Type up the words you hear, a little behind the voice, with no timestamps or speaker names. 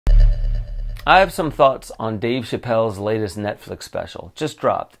I have some thoughts on Dave Chappelle's latest Netflix special. Just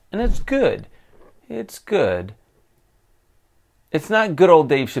dropped. And it's good. It's good. It's not good old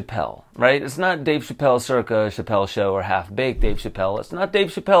Dave Chappelle, right? It's not Dave Chappelle circa Chappelle Show or Half-Baked Dave Chappelle. It's not Dave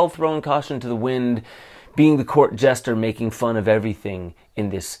Chappelle throwing caution to the wind, being the court jester, making fun of everything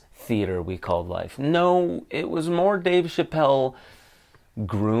in this theater we called life. No, it was more Dave Chappelle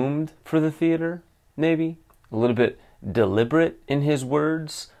groomed for the theater, maybe. A little bit deliberate in his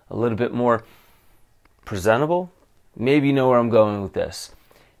words. A little bit more presentable. Maybe you know where I'm going with this.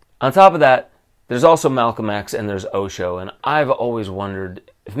 On top of that, there's also Malcolm X and there's Osho. And I've always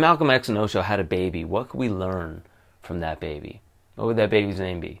wondered, if Malcolm X and Osho had a baby, what could we learn from that baby? What would that baby's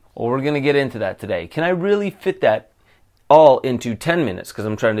name be? Well, we're going to get into that today. Can I really fit that all into 10 minutes? Because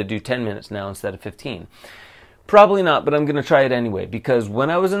I'm trying to do 10 minutes now instead of 15. Probably not, but I'm going to try it anyway. Because when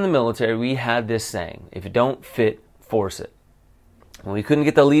I was in the military, we had this saying, if it don't fit, force it. And we couldn't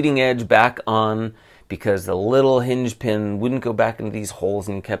get the leading edge back on because the little hinge pin wouldn't go back into these holes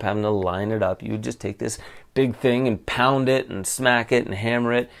and you kept having to line it up. You would just take this big thing and pound it and smack it and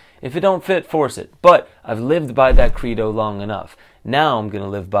hammer it. If it don't fit, force it. But I've lived by that credo long enough. Now I'm going to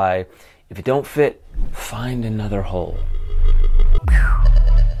live by, if it don't fit, find another hole.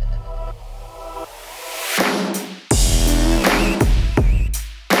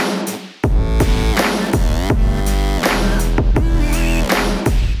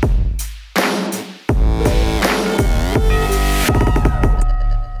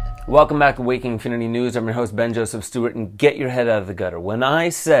 Welcome back to Waking Infinity News. I'm your host, Ben Joseph Stewart, and get your head out of the gutter. When I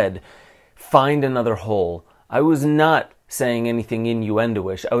said, find another hole, I was not saying anything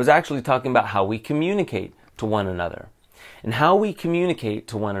innuendo-ish. I was actually talking about how we communicate to one another. And how we communicate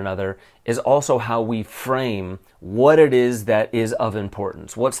to one another is also how we frame what it is that is of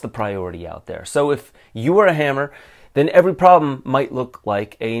importance. What's the priority out there? So if you are a hammer, then every problem might look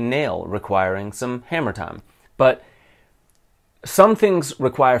like a nail requiring some hammer time. But some things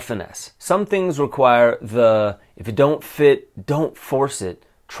require finesse. Some things require if it don't fit, don't force it.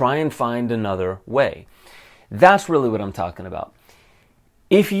 Try and find another way. That's really what I'm talking about.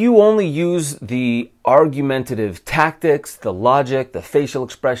 If you only use the argumentative tactics, the logic, the facial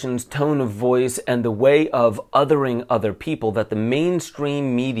expressions, tone of voice, and the way of othering other people that the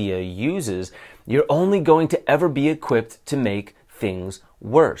mainstream media uses, you're only going to ever be equipped to make things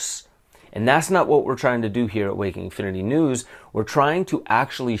worse. And that's not what we're trying to do here at Waking Infinity News. We're trying to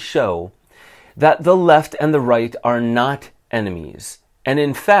actually show that the left and the right are not enemies. And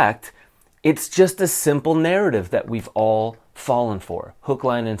in fact, it's just a simple narrative that we've all fallen for, hook,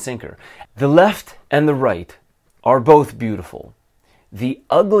 line, and sinker. The left and the right are both beautiful. The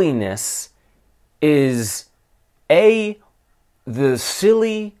ugliness is the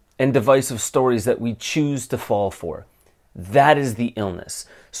silly and divisive stories that we choose to fall for. That is the illness.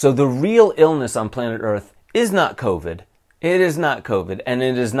 So the real illness on planet Earth is not COVID. It is not COVID, and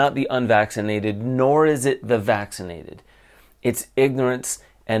it is not the unvaccinated, nor is it the vaccinated. It's ignorance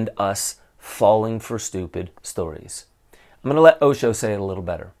and us falling for stupid stories. I'm going to let Osho say it a little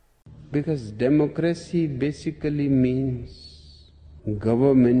better. Because democracy basically means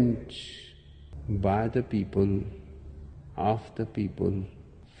government by the people, of the people,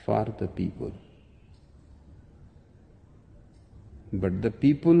 for the people. But the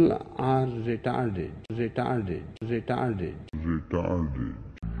people are retarded.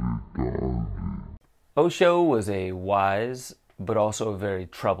 Osho was a wise, but also a very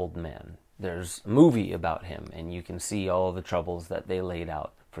troubled man. There's a movie about him, and you can see all the troubles that they laid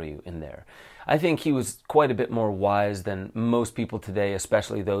out for you in there. I think he was quite a bit more wise than most people today,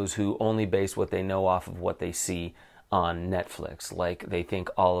 especially those who only base what they know off of what they see on Netflix, like they think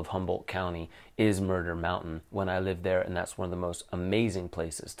all of Humboldt County is Murder Mountain when I live there, and that's one of the most amazing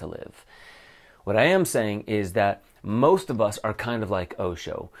places to live. What I am saying is that most of us are kind of like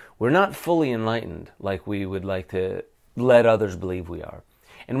Osho. We're not fully enlightened like we would like to let others believe we are.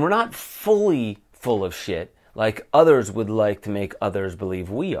 And we're not fully full of shit like others would like to make others believe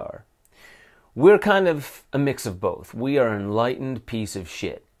we are. We're kind of a mix of both. We are an enlightened piece of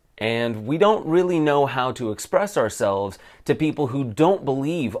shit. And we don't really know how to express ourselves to people who don't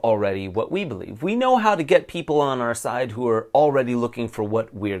believe already what we believe. We know how to get people on our side who are already looking for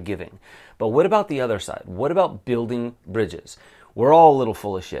what we're giving. But what about the other side? What about building bridges? We're all a little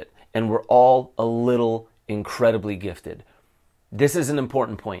full of shit, and we're all a little incredibly gifted. This is an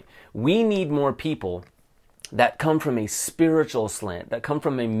important point. We need more people that come from a spiritual slant, that come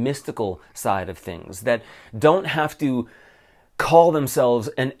from a mystical side of things, that don't have to call themselves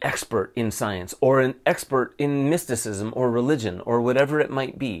an expert in science or an expert in mysticism or religion or whatever it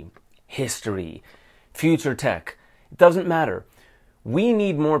might be, history, future tech. It doesn't matter. We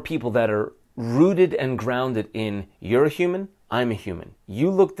need more people that are rooted and grounded in you're a human, I'm a human. You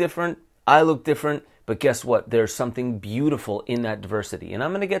look different, I look different, but guess what? There's something beautiful in that diversity, and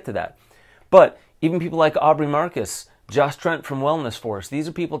I'm going to get to that. But even people like Aubrey Marcus, Josh Trent from Wellness Force, these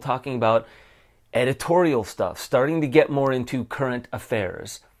are people talking about editorial stuff, starting to get more into current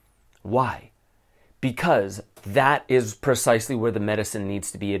affairs. Why? Because that is precisely where the medicine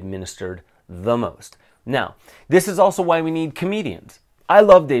needs to be administered the most. Now, this is also why we need comedians. I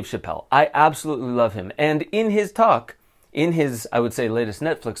love Dave Chappelle. I absolutely love him. And in his talk, in his, I would say, latest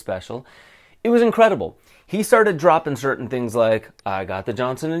Netflix special, it was incredible. He started dropping certain things like, I got the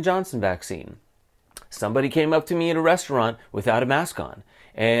Johnson & Johnson vaccine. Somebody came up to me at a restaurant without a mask on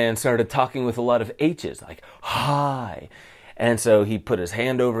and started talking with a lot of H's, like, hi. And so he put his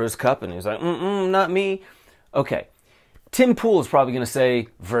hand over his cup and he was like, not me. Okay. Tim Pool is probably going to say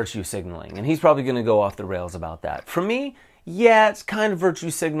virtue signaling, and he's probably going to go off the rails about that. For me, yeah, it's kind of virtue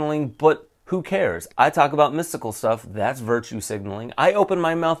signaling, but who cares? I talk about mystical stuff, that's virtue signaling. I open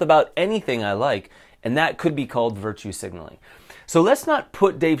my mouth about anything I like, and that could be called virtue signaling. So let's not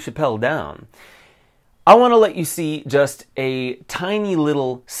put Dave Chappelle down. I want to let you see just a tiny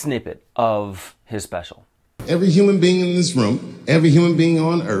little snippet of his special. Every human being in this room, every human being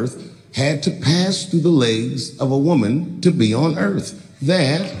on earth had to pass through the legs of a woman to be on earth.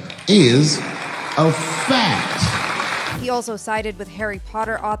 That is a fact. He also sided with Harry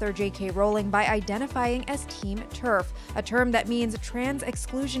Potter author J.K. Rowling by identifying as Team TERF, a term that means trans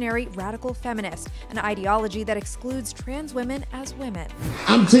exclusionary radical feminist, an ideology that excludes trans women as women.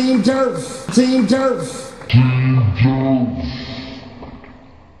 I'm Team TERF. Team TERF.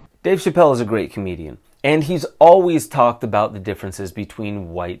 Dave Chappelle is a great comedian, and he's always talked about the differences between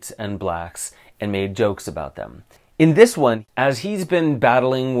whites and blacks and made jokes about them. In this one, as he's been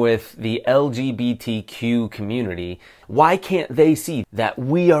battling with the LGBTQ community, why can't they see that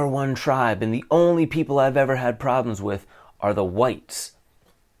we are one tribe and the only people I've ever had problems with are the whites?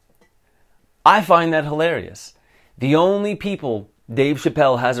 I find that hilarious. The only people Dave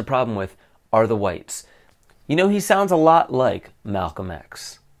Chappelle has a problem with are the whites. You know, he sounds a lot like Malcolm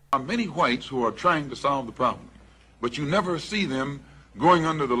X. There are many whites who are trying to solve the problem, but you never see them going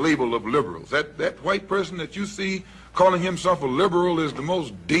under the label of liberals. That white person that you see calling himself a liberal is the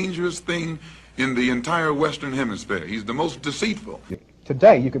most dangerous thing in the entire Western Hemisphere. He's the most deceitful.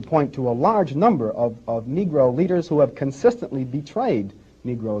 Today, you could point to a large number of Negro leaders who have consistently betrayed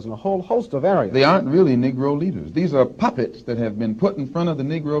Negroes in a whole host of areas. They aren't really Negro leaders. These are puppets that have been put in front of the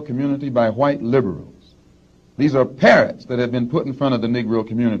Negro community by white liberals. These are parrots that have been put in front of the Negro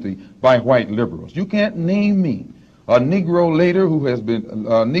community by white liberals. You can't name me a Negro leader who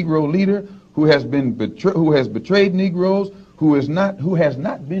has been betrayed Negroes, who has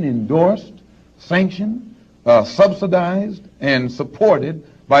not been endorsed, sanctioned, subsidized, and supported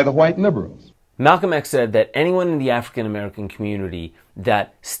by the white liberals. Malcolm X said that anyone in the African American community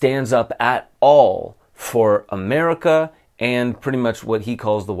that stands up at all for America and pretty much what he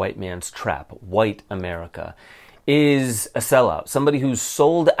calls the white man's trap, white America, is a sellout. Somebody who's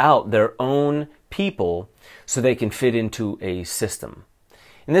sold out their own people so they can fit into a system.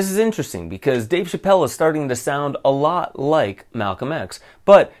 And this is interesting because Dave Chappelle is starting to sound a lot like Malcolm X.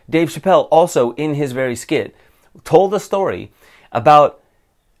 But Dave Chappelle also, in his very skit, told a story about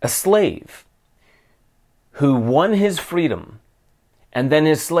a slave who won his freedom, and then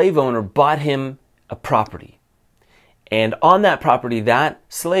his slave owner bought him a property. And on that property, that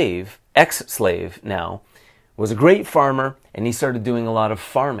slave, ex-slave now, was a great farmer, and he started doing a lot of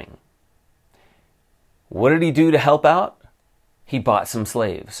farming. What did he do to help out? He bought some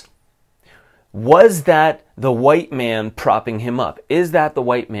slaves. Was that the white man propping him up? Is that the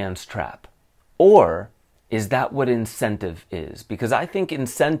white man's trap? Or is that what incentive is? Because I think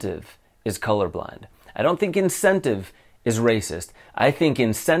incentive is colorblind. I don't think incentive is racist. I think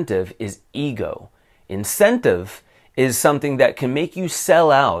incentive is ego. Incentive is something that can make you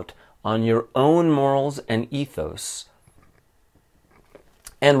sell out on your own morals and ethos.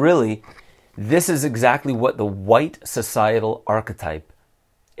 And really, this is exactly what the white societal archetype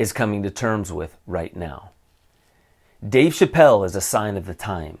is coming to terms with right now. Dave Chappelle is a sign of the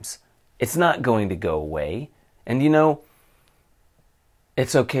times. It's not going to go away. And you know,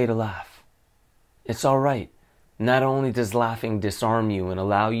 it's okay to laugh. It's all right. Not only does laughing disarm you and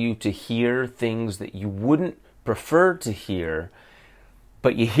allow you to hear things that you wouldn't prefer to hear,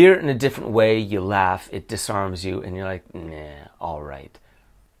 but you hear it in a different way, you laugh, it disarms you, and you're like, nah, all right.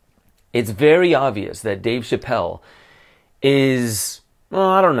 It's very obvious that Dave Chappelle is, well,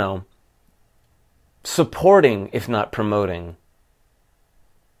 I don't know, supporting, if not promoting,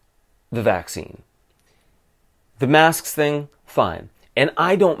 the vaccine. The masks thing, fine. And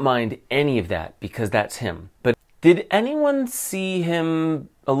I don't mind any of that because that's him. But did anyone see him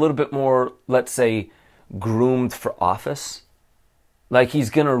a little bit more, let's say, groomed for office? Like he's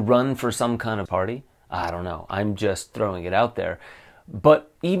going to run for some kind of party? I don't know. I'm just throwing it out there.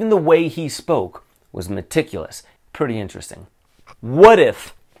 But even the way he spoke was meticulous. Pretty interesting. What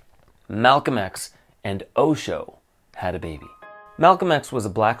if Malcolm X and Osho had a baby? Malcolm X was a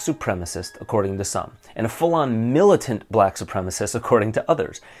black supremacist, according to some, and a full-on militant black supremacist, according to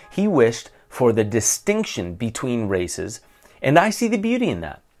others. He wished for the distinction between races, and I see the beauty in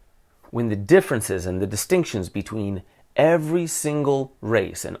that. When the differences and the distinctions between every single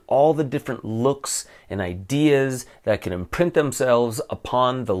race and all the different looks and ideas that can imprint themselves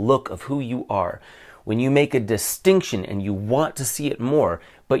upon the look of who you are, when you make a distinction and you want to see it more,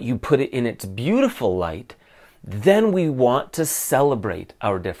 but you put it in its beautiful light, then we want to celebrate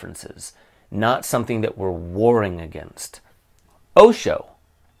our differences, not something that we're warring against. Osho,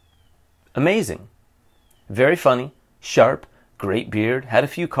 amazing. Very funny, sharp, great beard, had a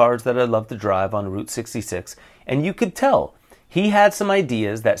few cars that I'd love to drive on Route 66, and you could tell he had some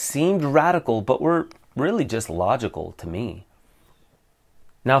ideas that seemed radical but were really just logical to me.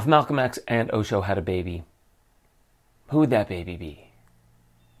 Now, if Malcolm X and Osho had a baby, who would that baby be?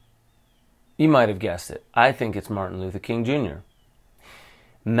 You might have guessed it. I think it's Martin Luther King Jr.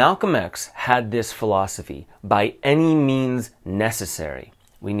 Malcolm X had this philosophy: by any means necessary,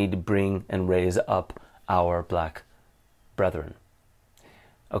 we need to bring and raise up our black brethren.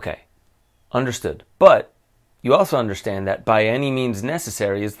 Okay, understood. But you also understand that by any means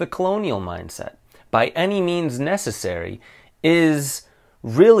necessary is the colonial mindset. By any means necessary is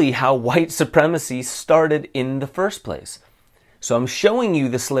really how white supremacy started in the first place. So I'm showing you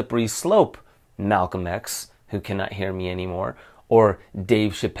the slippery slope, Malcolm X, who cannot hear me anymore, or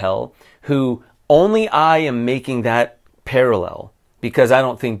Dave Chappelle, who only I am making that parallel because I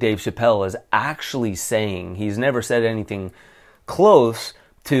don't think Dave Chappelle is actually saying, he's never said anything close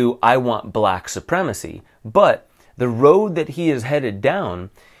to I want black supremacy, but the road that he is headed down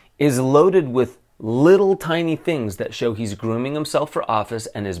is loaded with little tiny things that show he's grooming himself for office,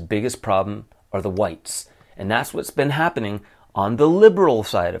 and his biggest problem are the whites. And that's what's been happening on the liberal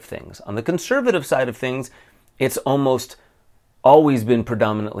side of things. On the conservative side of things, it's almost always been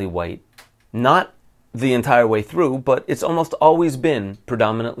predominantly white. Not the entire way through, but it's almost always been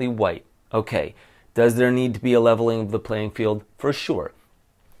predominantly white. Okay, does there need to be a leveling of the playing field? For sure.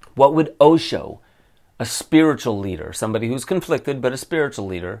 What would Osho, a spiritual leader, somebody who's conflicted but a spiritual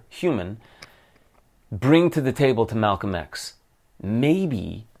leader, human, bring to the table to Malcolm X?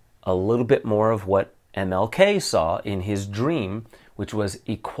 Maybe a little bit more of what MLK saw in his dream, which was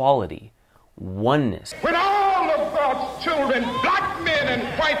equality, oneness. When all of God's children, black men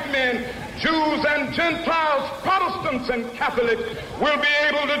and white men, Jews and Gentiles, Protestants and Catholics, will be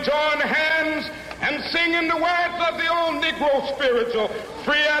able to join hands and sing in the words of the old Negro spiritual,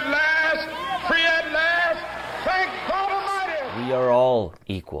 free at last, thank God Almighty. We are all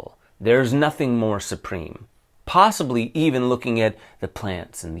equal. There's nothing more supreme. Possibly even looking at the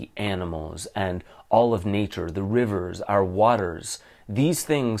plants and the animals and all of nature, the rivers, our waters, these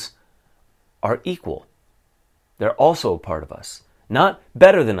things are equal. They're also a part of us. Not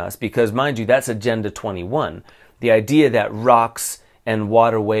better than us, because mind you, that's Agenda 21. The idea that rocks and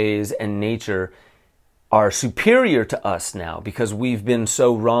waterways and nature are superior to us now because we've been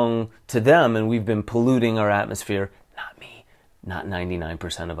so wrong to them and we've been polluting our atmosphere. Not me. Not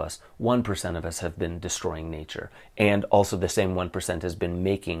 99% of us. 1% of us have been destroying nature. And also the same 1% has been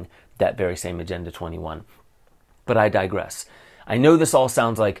making that very same Agenda 21. But I digress. I know this all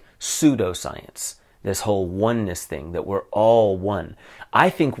sounds like pseudoscience, this whole oneness thing, that we're all one. I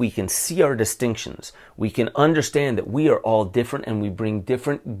think we can see our distinctions. We can understand that we are all different and we bring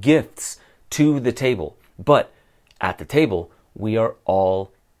different gifts to the table. But at the table, we are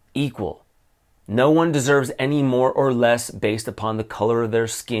all equal. No one deserves any more or less based upon the color of their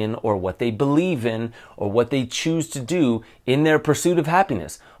skin or what they believe in or what they choose to do in their pursuit of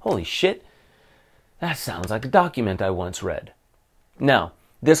happiness. Holy shit, that sounds like a document I once read. Now,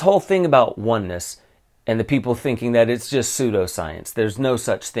 this whole thing about oneness and the people thinking that it's just pseudoscience, there's no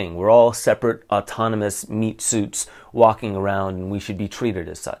such thing. We're all separate, autonomous meat suits walking around and we should be treated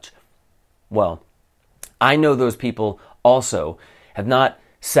as such. Well, I know those people also have not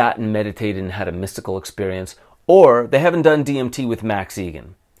sat and meditated and had a mystical experience, or they haven't done DMT with Max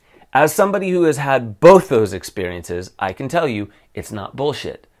Egan. As somebody who has had both those experiences, I can tell you it's not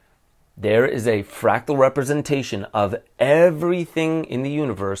bullshit. There is a fractal representation of everything in the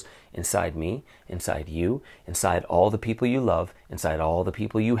universe inside me, inside you, inside all the people you love, inside all the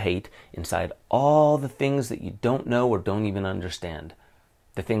people you hate, inside all the things that you don't know or don't even understand.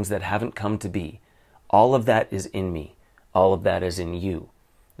 the things that haven't come to be. All of that is in me. All of that is in you.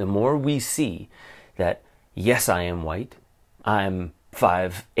 The more we see that, yes, I am white, I'm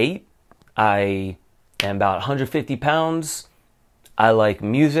 5'8", I am about 150 pounds, I like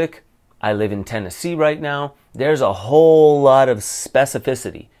music, I live in Tennessee right now, there's a whole lot of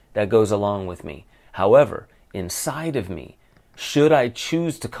specificity that goes along with me. However, inside of me, should I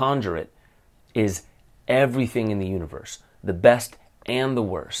choose to conjure it, is everything in the universe, the best and the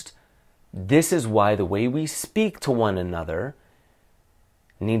worst. This is why the way we speak to one another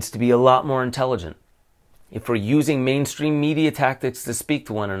needs to be a lot more intelligent. If we're using mainstream media tactics to speak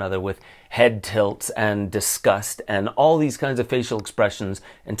to one another with head tilts and disgust and all these kinds of facial expressions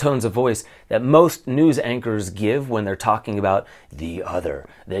and tones of voice that most news anchors give when they're talking about the other,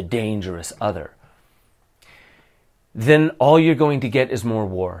 the dangerous other, then all you're going to get is more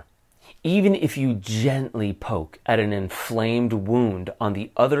war. Even if you gently poke at an inflamed wound on the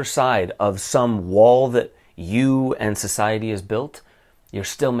other side of some wall that you and society has built, you're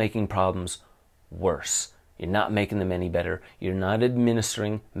still making problems worse. You're not making them any better. You're not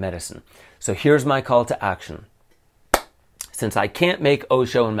administering medicine. So here's my call to action. Since I can't make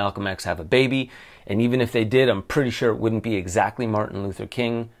Osho and Malcolm X have a baby, and even if they did, I'm pretty sure it wouldn't be exactly Martin Luther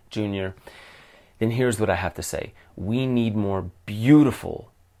King Jr., then here's what I have to say. We need more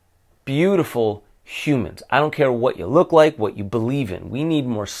beautiful, beautiful humans. I don't care what you look like, what you believe in. We need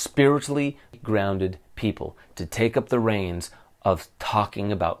more spiritually grounded people to take up the reins of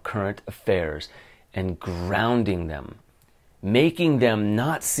talking about current affairs and grounding them, making them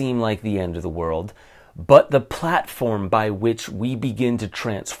not seem like the end of the world, but the platform by which we begin to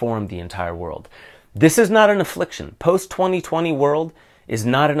transform the entire world. This is not an affliction. Post-2020 world is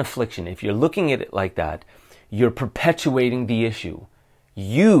not an affliction. If you're looking at it like that, you're perpetuating the issue.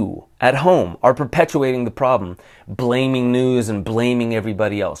 You, at home, are perpetuating the problem, blaming news and blaming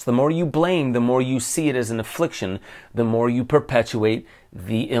everybody else. The more you blame, the more you see it as an affliction, the more you perpetuate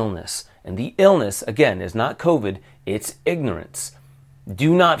the illness. And the illness, again, is not COVID, it's ignorance.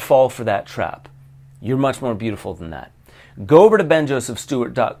 Do not fall for that trap. You're much more beautiful than that. Go over to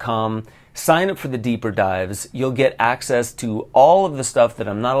benjosephstewart.com, sign up for the deeper dives. You'll get access to all of the stuff that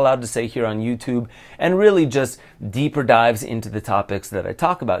I'm not allowed to say here on YouTube, and really just deeper dives into the topics that I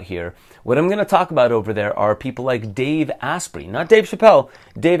talk about here. What I'm going to talk about over there are people like Dave Asprey, not Dave Chappelle,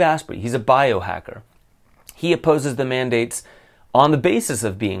 Dave Asprey. He's a biohacker. He opposes the mandates on the basis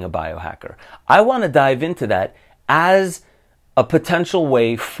of being a biohacker. I want to dive into that as a potential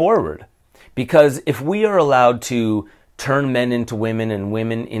way forward, because if we are allowed to turn men into women and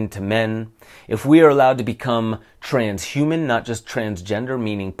women into men, if we are allowed to become transhuman, not just transgender,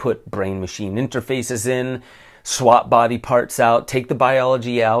 meaning put brain-machine interfaces in, swap body parts out, take the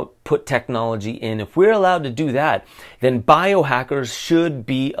biology out, put technology in, if we're allowed to do that, then biohackers should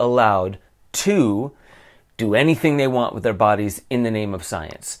be allowed to do anything they want with their bodies in the name of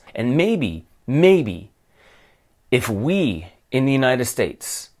science. And maybe, if we in the United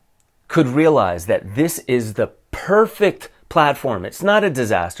States could realize that this is the perfect platform, it's not a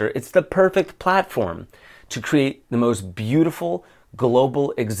disaster, it's the perfect platform to create the most beautiful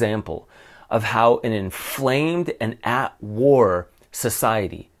global example of how an inflamed and at war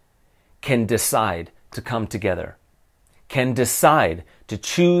society can decide to come together, can decide to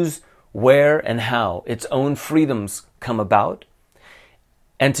choose where and how its own freedoms come about,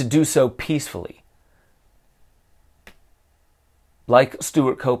 and to do so peacefully. Like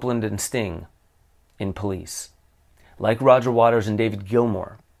Stewart Copeland and Sting in Police. Like Roger Waters and David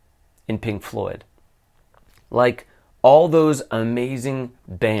Gilmour in Pink Floyd. Like all those amazing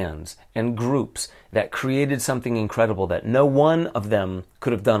bands and groups that created something incredible that no one of them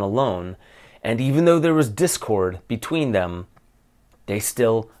could have done alone, and even though there was discord between them, they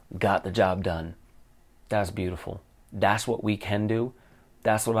still got the job done. That's beautiful. That's what we can do.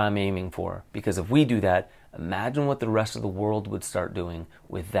 That's what I'm aiming for. Because if we do that, imagine what the rest of the world would start doing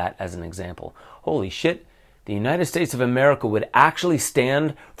with that as an example. Holy shit, the United States of America would actually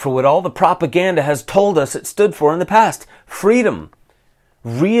stand for what all the propaganda has told us it stood for in the past. Freedom.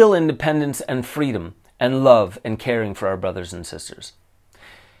 Real independence and freedom and love and caring for our brothers and sisters.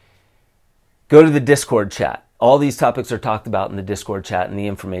 Go to the Discord chat. All these topics are talked about in the Discord chat, and the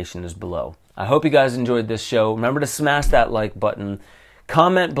information is below. I hope you guys enjoyed this show. Remember to smash that like button.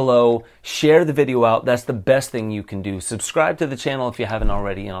 Comment below. Share the video out. That's the best thing you can do. Subscribe to the channel if you haven't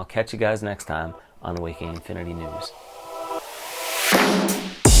already, and I'll catch you guys next time on Waking Infinity News.